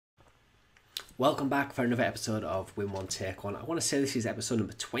Welcome back for another episode of Win One Take One. I want to say this is episode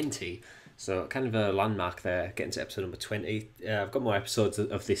number 20, so kind of a landmark there, getting to episode number 20. I've got more episodes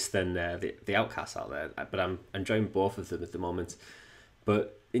of this than the Outcasts out there, but I'm enjoying both of them at the moment.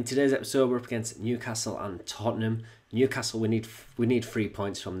 But in today's episode, we're up against Newcastle and Tottenham. Newcastle, we need 3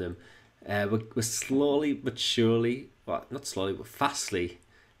 points from them. We're slowly but surely, well, not slowly but fastly,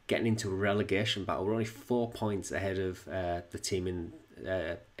 getting into a relegation battle. We're only 4 points ahead of the team in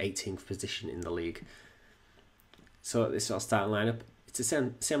 18th position in the league. So this is our starting lineup. It's the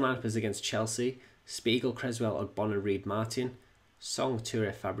same lineup as against Chelsea. Spiegel, Creswell, Ogbonna, Reed, Martin, Song,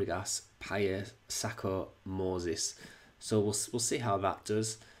 Toure, Fabregas, Payet, Sacco, Moses. So we'll see how that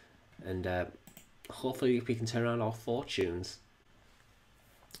does, and hopefully we can turn around our fortunes.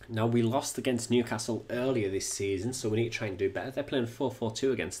 Now, we lost against Newcastle earlier this season, so we need to try and do better. They're playing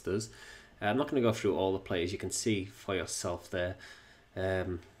 4-4-2 against us. I'm not going to go through all the players. You can see for yourself there.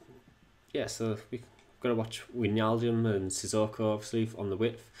 Yeah, so we've got to watch Wijnaldum and Sissoko obviously on the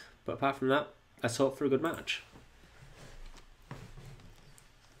width. But apart from that, let's hope for a good match.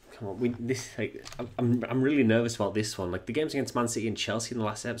 Come on, I'm really nervous about this one. Like the games against Man City and Chelsea in the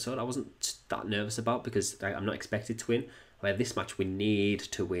last episode, I wasn't that nervous about because I'm not expected to win. Where this match we need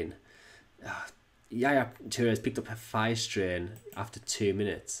to win. Yaya Toure has picked up a thigh strain after 2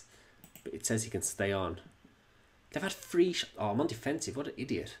 minutes, but it says he can stay on. They've had 3 shots. Oh, I'm on defensive. What an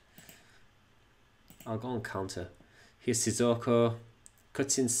idiot. I'll go on counter. Here's Sissoko.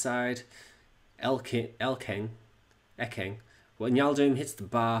 Cuts inside. Ekeng. Wijnaldum hits the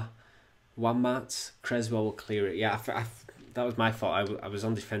bar. Wanmat. Creswell will clear it. Yeah, that was my fault. I was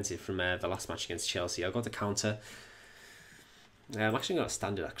on defensive from the last match against Chelsea. I'll go to counter. I'm actually going to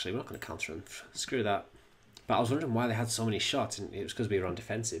standard, actually. We're not going to counter them. Screw that. But I was wondering why they had so many shots, and it was because we were on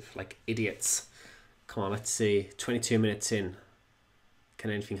defensive. Like idiots. Come on, let's see. 22 minutes in.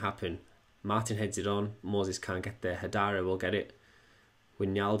 Can anything happen? Martin heads it on. Moses can't get there. Hadara will get it.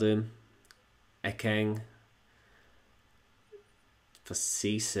 Wijnaldum. Ekeng. For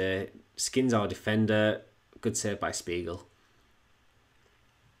Cisse. Skins our defender. Good save by Spiegel.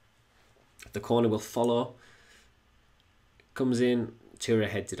 The corner will follow. Comes in, Toure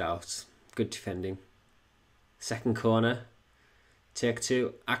heads it out. Good defending. Second corner. Take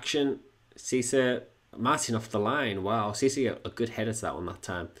 2. Action. Cisse. Martin off the line. Wow. Cisse got a good header to that one that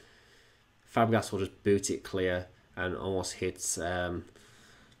time. Fabregas will just boot it clear and almost hits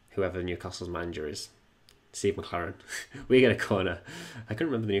whoever Newcastle's manager is. Steve McLaren. We get a corner. I couldn't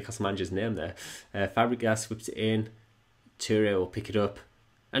remember the Newcastle manager's name there. Fabregas whips it in. Toure will pick it up.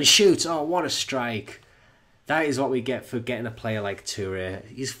 And he shoots. Oh, what a strike. That is what we get for getting a player like Toure.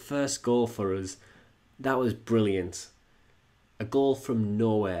 His first goal for us, that was brilliant. A goal from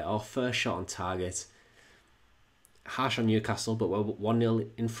nowhere, our first shot on target. Harsh on Newcastle, but we're 1-0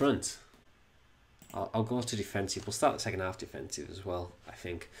 in front. I'll go to defensive. We'll start the second half defensive as well, I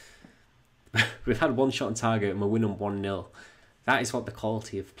think. We've had 1 shot on target and we're winning 1-0. That is what the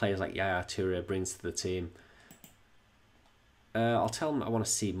quality of players like Yaya Toure brings to the team. I'll tell them I want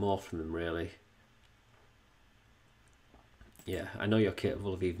to see more from them, really. Yeah, I know you're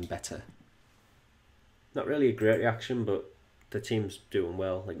capable of even better. Not really a great reaction, but the team's doing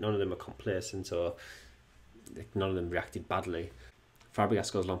well. Like, none of them are complacent or none of them reacted badly.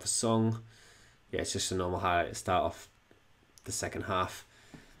 Fabregas goes along for Song. Yeah, it's just a normal highlight to start off the second half.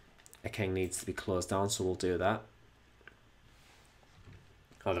 Ekeng needs to be closed down, so we'll do that.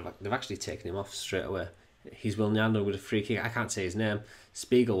 Oh, they've actually taken him off straight away. He's Wijnaldum with a free kick. I can't say his name.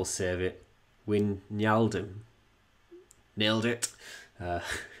 Spiegel will save it. Wijnaldum. Nailed it. No,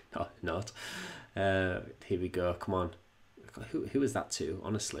 not. Here we go. Come on. Who is that to,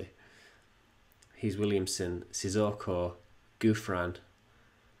 honestly? He's Williamson. Sissoko. Gouffran.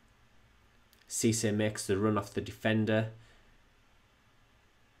 Cisse makes the run off the defender.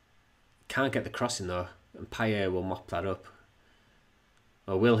 Can't get the crossing though. And Payet will mop that up.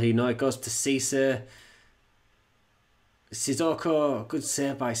 Or will he? No, it goes to Cisse. Sissoko. Good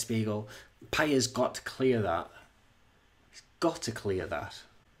save by Spiegel. Payet's got to clear that. Got to clear that.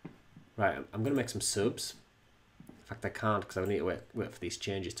 Right, I'm going to make some subs. In fact, I can't because I need to wait for these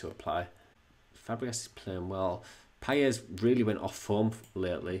changes to apply. Fabregas is playing well. Payet really went off form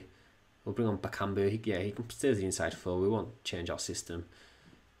lately. We'll bring on Bakambu. He can stay as the inside forward. We won't change our system.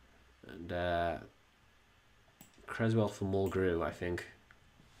 And Creswell for Mulgrew, I think.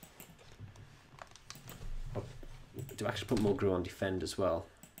 Do I actually put Mulgrew on defend as well?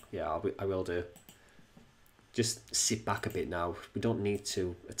 Yeah, I will do. Just sit back a bit now. We don't need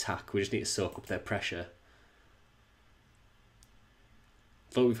to attack. We just need to soak up their pressure.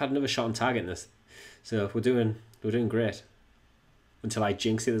 Look, we've had another shot on target in this. So we're doing great. Until I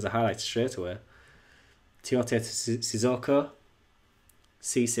jinx it, there's a highlight straight away. Tiote to Sissoko.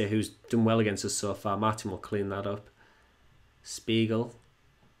 Cisse, who's done well against us so far. Martin will clean that up. Spiegel.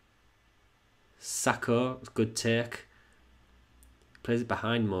 Sacco, good take. Plays it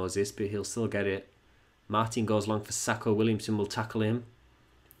behind Moses, but he'll still get it. Martin goes long for Sacco. Williamson will tackle him.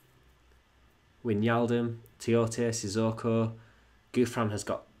 Wijnaldum, Tiote, Sissoko. Gouffran has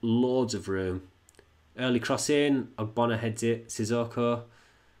got loads of room. Early cross in. Ogbonna heads it. Sissoko.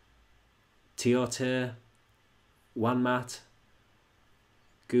 Tiote. Wanmat.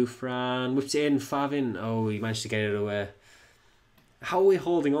 Gouffran whips it in. Favin. Oh, he managed to get it away. How are we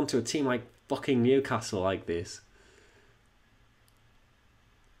holding on to a team like fucking Newcastle like this?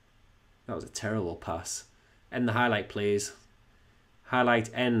 That was a terrible pass. End the highlight, please. Highlight,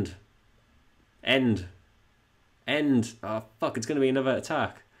 end. End. End. Oh, fuck, it's going to be another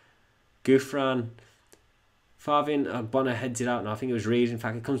attack. Gouffran. Favin. Ogbonna heads it out now. I think it was Reed. In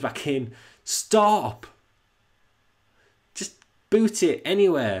fact, it comes back in. Stop! Just boot it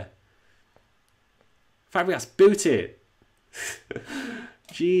anywhere. Fabregas, boot it.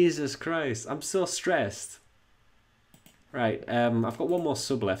 Jesus Christ. I'm so stressed. Right, I've got one more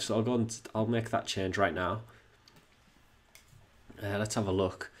sub left, so I'll go and I'll make that change right now. Let's have a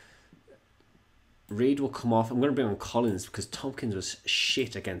look. Reed will come off. I'm going to bring on Collins because Tompkins was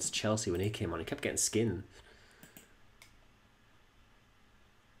shit against Chelsea when he came on. He kept getting skinned.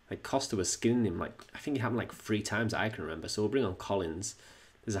 Like Costa was skinning him. Like I think it happened like 3 times that I can remember. So we'll bring on Collins.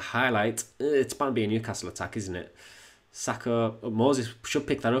 There's a highlight. It's bound to be a Newcastle attack, isn't it? Sacco. Moses should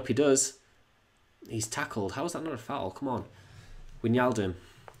pick that up. He does. He's tackled. How is that not a foul? Come on. Wijnaldum.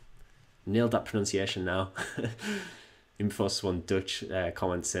 Nailed that pronunciation now. Infos one Dutch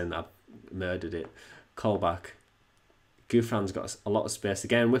comment saying that I've murdered it. Callback. Gouffran's got a lot of space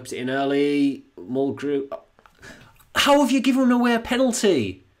again. Whips it in early. Mulgrew. How have you given away a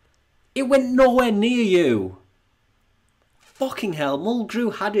penalty? It went nowhere near you. Fucking hell.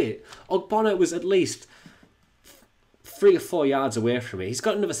 Mulgrew had it. Ogbonna was at least 3 or 4 yards away from it. He's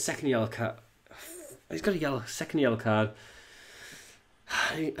got another second yellow card. He's got a second yellow card.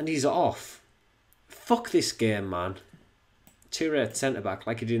 And he's off. Fuck this game, man. Toure at centre-back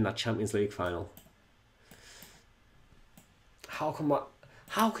like he did in that Champions League final. How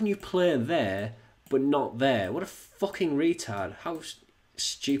can you play there but not there? What a fucking retard. How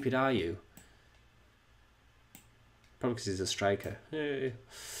stupid are you? Probably because he's a striker.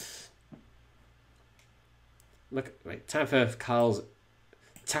 Look, right, time for Karl's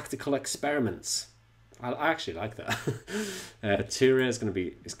tactical experiments. I actually like that. Toure is going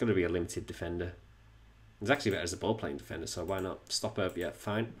to be a limited defender. He's actually better as a ball playing defender, so why not stop up? Yeah,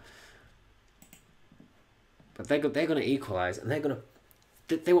 fine. But they're going to equalise, and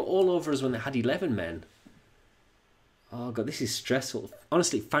they were all over us when they had 11 men. Oh god, this is stressful.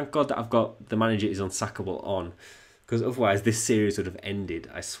 Honestly, thank God that I've got the manager is unsackable on, because otherwise this series would have ended.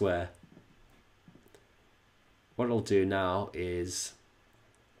 I swear. What I'll do now is.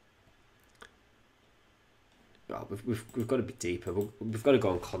 Oh, we've got to be deeper. We've got to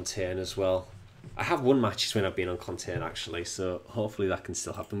go on Contain as well. I have won matches when I've been on Contain actually, so hopefully that can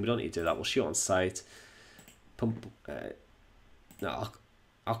still happen. We don't need to do that. We'll shoot on sight. Pump. No,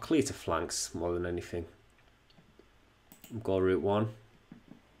 I'll clear to flanks more than anything. Go route 1.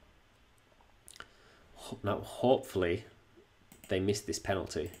 Now hopefully they miss this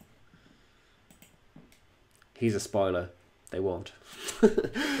penalty. Here's a spoiler. They won't.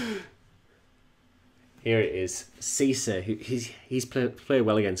 Here it is. Cisse, he's played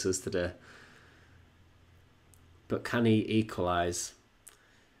well against us today. But can he equalise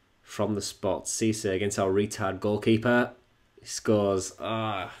from the spot? Cisse against our retard goalkeeper. He scores.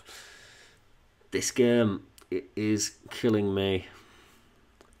 This game is killing me.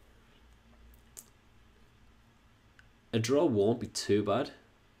 A draw won't be too bad.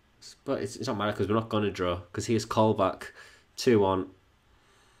 But it's not matter because we're not going to draw. Because here's callback 2-1.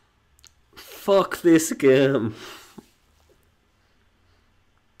 Fuck this game.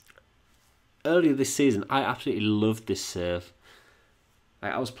 Earlier this season, I absolutely loved this save.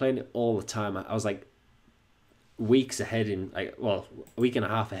 I was playing it all the time. I was like weeks ahead a week and a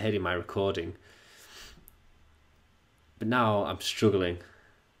half ahead in my recording. But now I'm struggling.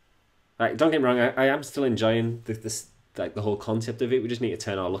 Like, don't get me wrong, I am still enjoying this like the whole concept of it. We just need to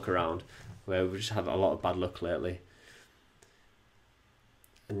turn our luck around, where we've just had a lot of bad luck lately.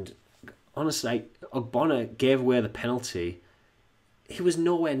 And honestly, Ogbonna gave away the penalty. He was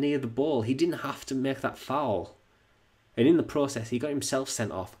nowhere near the ball. He didn't have to make that foul. And in the process, he got himself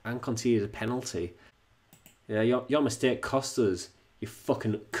sent off and conceded a penalty. Yeah, your mistake cost us, you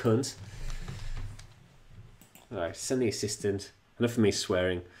fucking cunt. Alright, send the assistant. Enough of me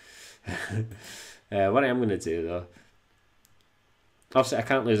swearing. What I am going to do, though, obviously I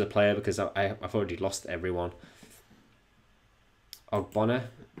can't lose a player because I've already lost everyone. Ogbonna,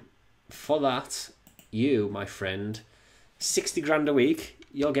 for that, you, my friend, 60 grand a week,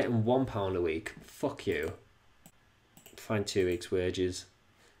 you're getting £1 a week. Fuck you. Find 2 weeks' wages.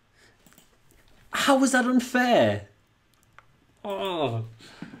 How was that unfair? Oh.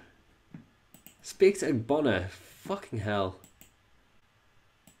 Speak to Ogbonna. Fucking hell.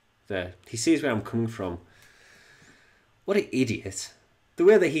 There. He sees where I'm coming from. What an idiot. The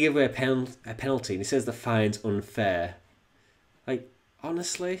way that he gave away a penalty and he says the fine's unfair. Like,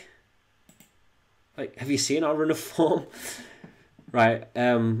 honestly? Like, have you seen our run of form? Right,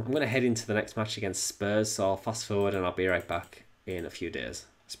 I'm going to head into the next match against Spurs, so I'll fast forward and I'll be right back in a few days.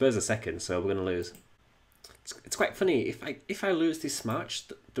 Spurs are second, so we're going to lose. It's quite funny, if I lose this match,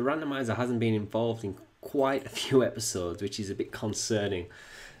 the randomizer hasn't been involved in quite a few episodes, which is a bit concerning.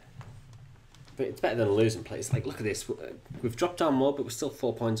 But it's better than losing place. Like, look at this. We've dropped down more, but we're still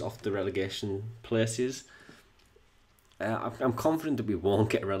 4 points off the relegation places. I'm confident that we won't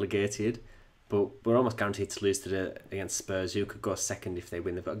get relegated, but we're almost guaranteed to lose today against Spurs, who could go second if they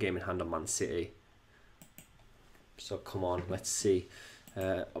win. They've got a game in hand on Man City. So come on, let's see.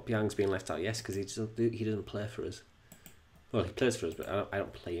 Obiang's being left out, yes, because he doesn't play for us. Well, he plays for us, but I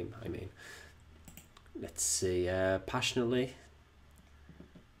don't play him, I mean. Let's see. Passionately.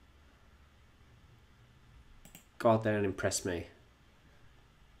 Go out there and impress me.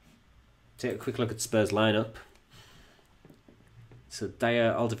 Take a quick look at Spurs lineup. So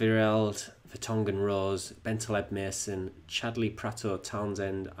Dyer, Alderweireld, Vertonghen, Rose, Bentaleb, Mason, Chadley, Prato,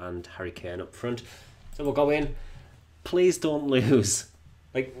 Townsend, and Harry Kane up front. So we'll go in. Please don't lose.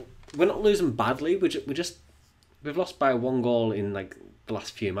 Like, we're not losing badly. We've lost by 1 goal in like the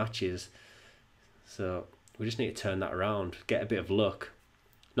last few matches. So we just need to turn that around. Get a bit of luck.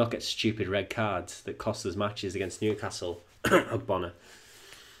 Not get stupid red cards that cost us matches against Newcastle. Ogbonna.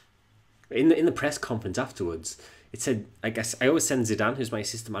 In the press conference afterwards, it said, I guess I always send Zidane, who's my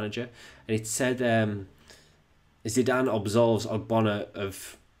assistant manager, and it said Zidane absolves Ogbonna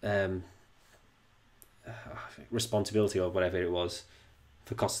of responsibility or whatever it was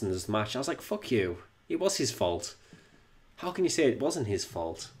for costing us the match. I was like, fuck you. It was his fault. How can you say it wasn't his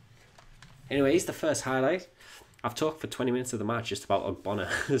fault? Anyway, here's the first highlight. I've talked for 20 minutes of the match just about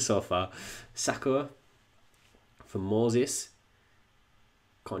Ogbonna so far. Sakho for Moses.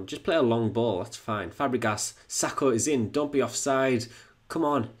 Come on, just play a long ball, that's fine. Fabregas, Sakho is in, don't be offside. Come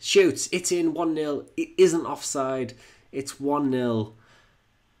on, shoot, it's in, 1-0. It isn't offside, it's 1-0.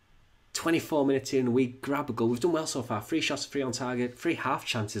 24 minutes in, we grab a goal. We've done well so far. 3 shots, 3 on target, 3 half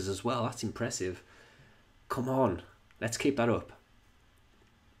chances as well. That's impressive. Come on, let's keep that up.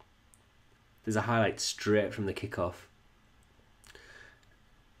 There's a highlight straight from the kickoff.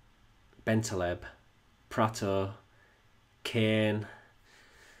 Bentaleb, Prato, Kane,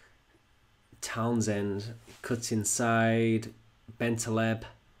 Townsend cuts inside. Bentaleb,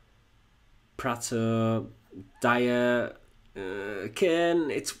 Prato, Dyer,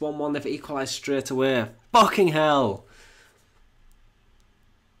 Kane. It's 1-1. They've equalised straight away. Fucking hell!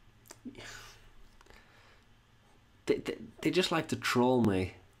 They just like to troll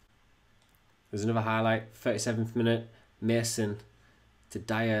me. There's another highlight. 37th minute. Mason to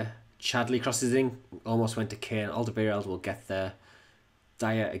Dyer. Chadley crosses in. Almost went to Kane. Alderweireld will get there.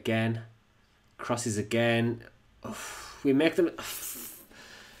 Dyer again. Crosses again. We make them...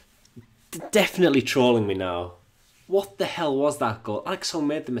 They're definitely trolling me now. What the hell was that goal? Alexon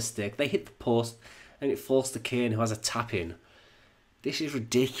made the mistake. They hit the post and it falls to Kane, who has a tap in. This is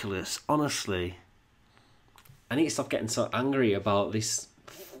ridiculous, honestly. I need to stop getting so angry about this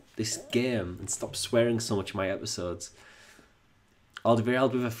game and stop swearing so much in my episodes.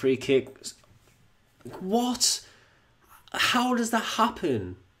 Alderweireld with a free kick. What? How does that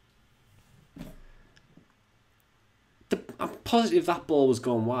happen? I'm positive that ball was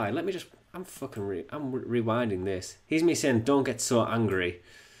going wide. Let me just... I'm rewinding this. Here's me saying, don't get so angry.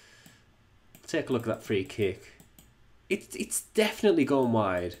 Take a look at that free kick. It's definitely going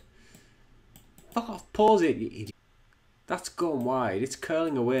wide. Fuck off, pause it, you idiot. That's going wide. It's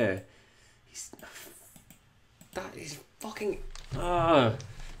curling away. That is fucking...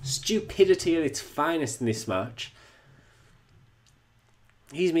 stupidity at its finest in this match.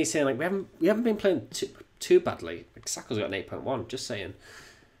 Here's me saying, like, we haven't been playing too badly. Like, Sakho's got an 8.1, just saying.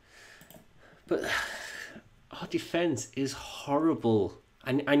 But our defence is horrible.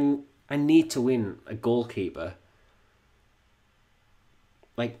 I need to win a goalkeeper.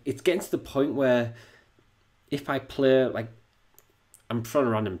 Like, it's getting to the point where if I play, like, I'm throwing a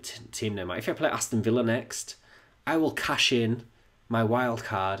random team name out. If I play Aston Villa next, I will cash in my wild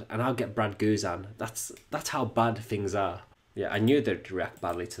card, and I'll get Brad Guzan. That's how bad things are. Yeah, I knew they'd react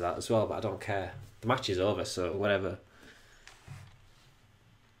badly to that as well, but I don't care. The match is over, so whatever.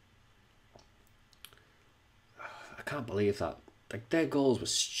 I can't believe that. Like, their goals were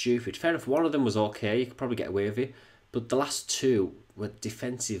stupid. Fair enough, one of them was okay, you could probably get away with it, but the last two were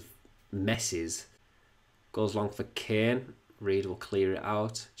defensive messes. Goes long for Kane. Reed will clear it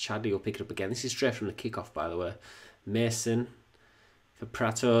out. Chadley will pick it up again. This is straight from the kickoff, by the way. Mason for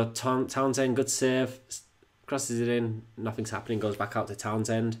Prato. Townsend, good save. Crosses it in. Nothing's happening. Goes back out to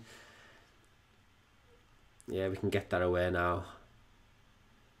Townsend. Yeah, we can get that away now.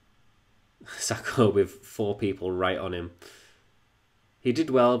 Sacco with 4 people right on him. He did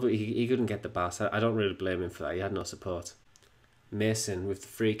well, but he couldn't get the pass. I don't really blame him for that. He had no support. Mason with the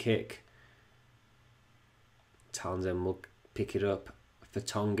free kick. Townsend will pick it up for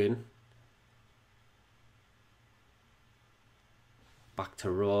Tongan. Back to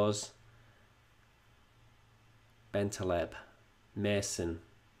Rose. Bentaleb. Mason.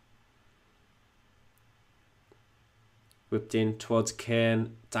 Whipped in towards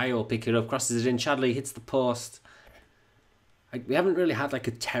Kane. Dyer will pick it up, crosses it in. Chadley hits the post. We haven't really had like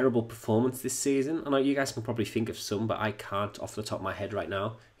a terrible performance this season. I know you guys can probably think of some, but I can't off the top of my head right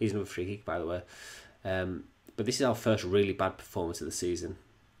now. He's another free kick, by the way. But this is our first really bad performance of the season.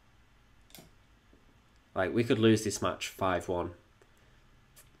 Like, we could lose this match 5-1.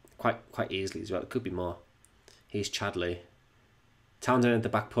 Quite easily as well. It could be more. Here's Chadley. Townsend at the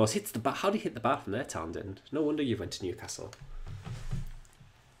back post. Hits the bar. How did he hit the bar from there, Townsend? No wonder you went to Newcastle.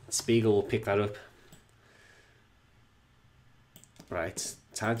 Spiegel will pick that up. Right.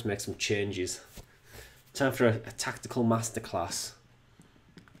 Time to make some changes. Time for a tactical masterclass.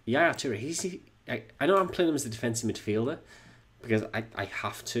 Yaya Toure. I know I'm playing him as a defensive midfielder because I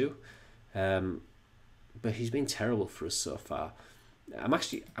have to, but he's been terrible for us so far. I'm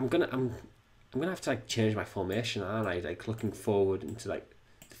gonna have to like change my formation, aren't I? Like, looking forward into like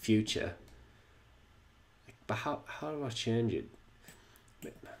the future. But how do I change it?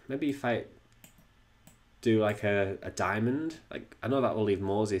 Maybe if I do like a diamond. Like, I know that will leave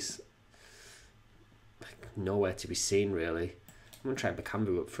Moses like nowhere to be seen really. I'm gonna try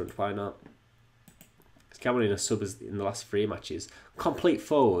Bakambu up front. Why not? Cameron in a sub in the last 3 matches. Complete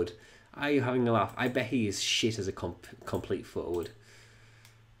forward. Are you having a laugh? I bet he is shit as a complete forward.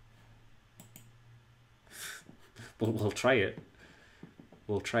 We'll try it.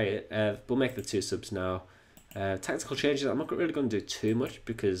 We'll try it. We'll make the 2 subs now. Tactical changes. I'm not really going to do too much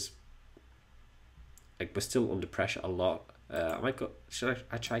because like, we're still under pressure a lot. I might go. Should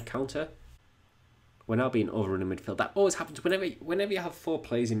I try counter? We're now being overrun in midfield. That always happens whenever you have 4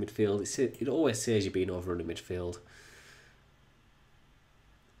 players in midfield. It always says you're being overrun in midfield.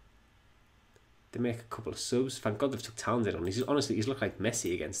 They make a couple of subs. Thank God they've took Townsend on. He's looked like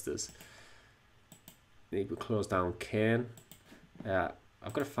Messi against us. They will close down Kane.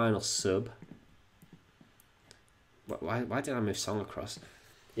 I've got a final sub. Why did I move Song across?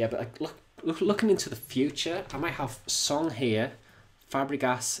 Yeah, but like looking into the future, I might have Song here,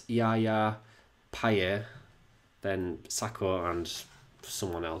 Fabregas, Yaya, Payet, then Sacco and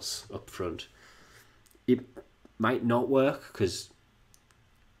someone else up front. It might not work because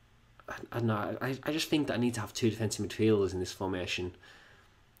I don't know. I just think that I need to have 2 defensive midfielders in this formation,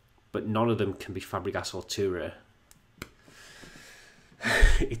 but none of them can be Fabregas or Toure.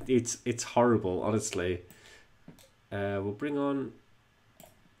 It's horrible, honestly. We'll bring on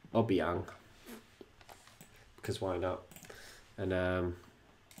Obiang because why not? And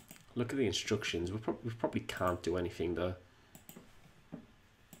look at the instructions. We probably can't do anything though.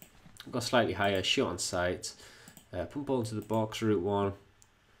 Go slightly higher, shoot on sight, pump ball into the box, route 1.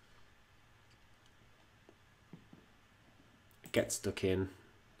 Get stuck in.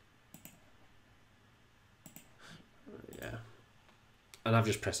 Yeah. And I've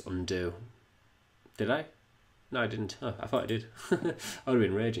just pressed undo. Did I? No, I didn't. Oh, I thought I did. I would have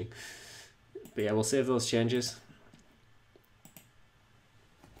been raging. But yeah, we'll save those changes.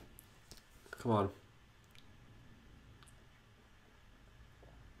 Come on.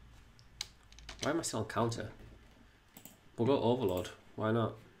 Why am I still on counter? We'll go overload. Why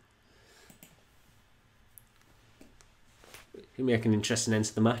not? He'll make an interesting end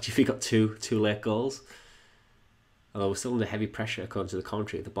to the match if he got two late goals. Although we're still under heavy pressure according to the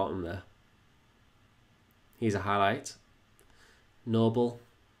commentary at the bottom there. Here's a highlight. Noble,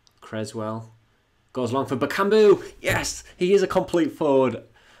 Creswell. Goes long for Bakambu. Yes, he is a complete forward.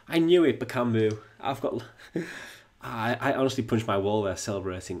 I knew it, Bakambu. I've got... I honestly punched my wall there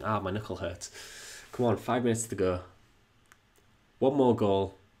celebrating. My knuckle hurts. Come on, 5 minutes to go. One more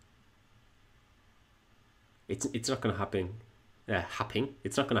goal. It's not going to happen. happening.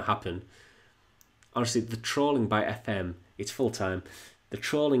 It's not going to happen. Honestly, the trolling by FM, it's full time. The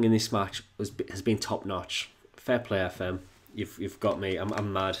trolling in this match has been top notch. Fair play, FM. You've got me.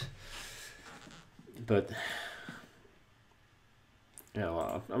 I'm mad. But you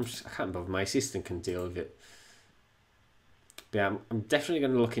know, I can't bother. My assistant can deal with it. But yeah, I'm definitely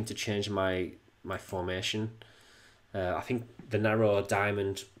going to look into changing my formation. I think the narrow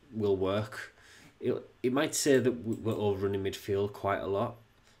diamond will work. It might say that we're overrunning midfield quite a lot,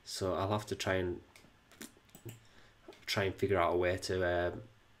 so I'll have to try and figure out a way to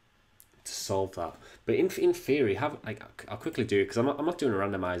solve that. But in theory, I'll quickly do it, because I'm not doing a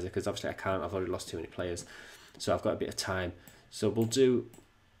randomizer, because obviously I can't. I've already lost too many players, so I've got a bit of time. So we'll do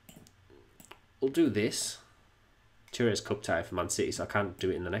this. Tourist Cup tie for Man City, so I can't do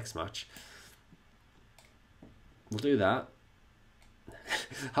it in the next match. We'll do that.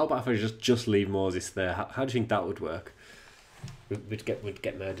 How about if I just leave Moses there? How do you think that would work? We'd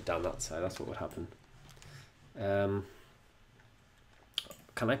get murdered down that side. That's what would happen.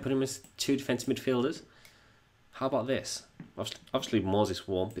 Can I put him as 2 defensive midfielders? How about this? Obviously Moses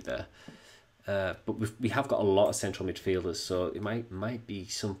won't be there, but we have got a lot of central midfielders, so it might be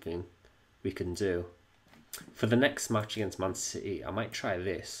something we can do. For the next match against Man City, I might try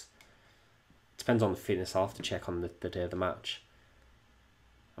this. Depends on the fitness. I'll have to check on the day of the match.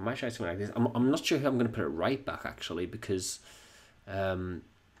 I might try something like this. I'm not sure who I'm going to put it right back, actually, because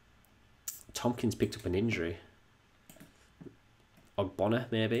Tompkins picked up an injury. Ogbonna,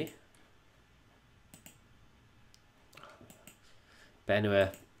 maybe. But anyway,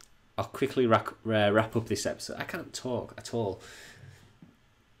 I'll quickly wrap up this episode. I can't talk at all.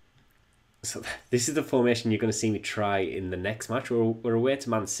 So this is the formation you're going to see me try in the next match. We're away to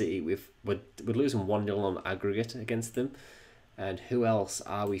Man City. We're losing 1-0 on aggregate against them. And who else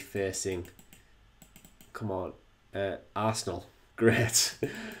are we facing? Come on. Arsenal. Great.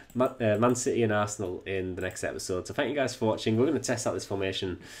 Man City and Arsenal in the next episode. So thank you guys for watching. We're going to test out this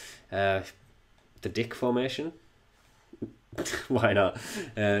formation. The Dick formation. Why not?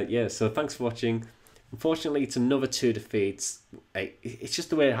 Yeah, so thanks for watching. Unfortunately, it's another 2 defeats. It's just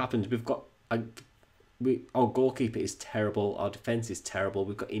the way it happens. We've got our goalkeeper is terrible. Our defense is terrible.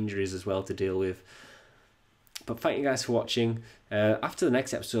 We've got injuries as well to deal with. But thank you guys for watching. After the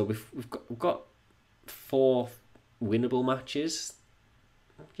next episode, we've got 4 winnable matches.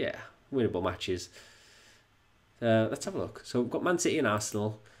 Yeah, winnable matches. Let's have a look. So we've got Man City and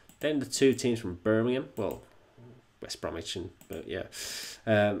Arsenal. Then the 2 teams from Birmingham. Well, West Bromwich, but yeah.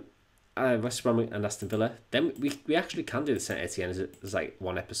 West Brom and Aston Villa. Then we actually can do the Saint Etienne as like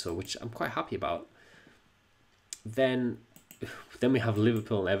 1 episode, which I'm quite happy about. Then we have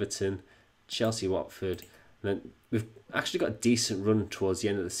Liverpool and Everton, Chelsea, Watford. And then we've actually got a decent run towards the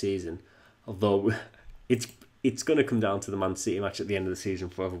end of the season, although it's going to come down to the Man City match at the end of the season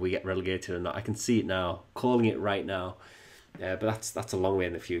for whether we get relegated or not. I can see it now, calling it right now. But that's a long way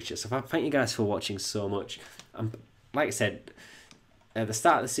in the future. So thank you guys for watching so much. Like I said, at the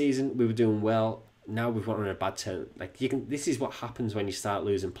start of the season, we were doing well. Now we've gone on a bad turn. This is what happens when you start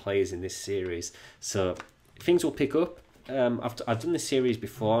losing players in this series. So things will pick up. I've done this series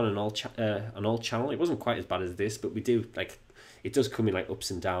before on an old channel. It wasn't quite as bad as this, but we do it does come in like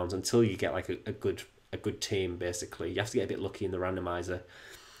ups and downs until you get like a good team. Basically, you have to get a bit lucky in the randomizer.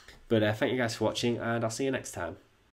 But thank you guys for watching, and I'll see you next time.